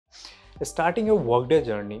Starting your Workday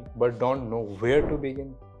journey but don't know where to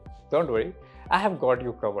begin? Don't worry, I have got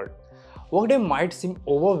you covered. Workday might seem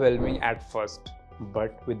overwhelming at first,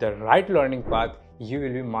 but with the right learning path, you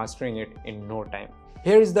will be mastering it in no time.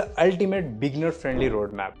 Here is the ultimate beginner-friendly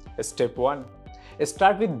roadmap. Step 1.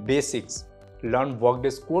 Start with basics. Learn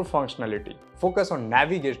Workday's core functionality. Focus on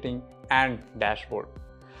navigating and dashboard.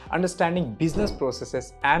 Understanding business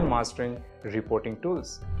processes and mastering reporting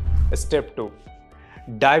tools. Step 2.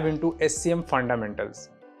 Dive into HCM Fundamentals.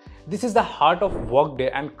 This is the heart of Workday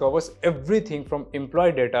and covers everything from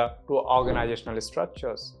employee data to organizational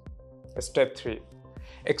structures. Step 3.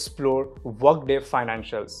 Explore Workday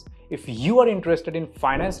Financials. If you are interested in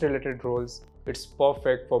finance-related roles, it's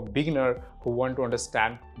perfect for beginners who want to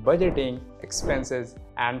understand budgeting, expenses,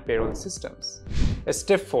 and payroll systems.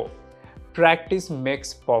 Step 4. Practice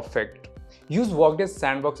makes perfect. Use Workday's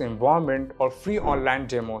sandbox environment or free online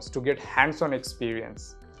demos to get hands-on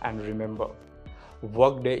experience. And remember,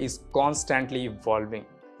 Workday is constantly evolving.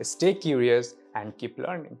 Stay curious and keep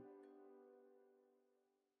learning.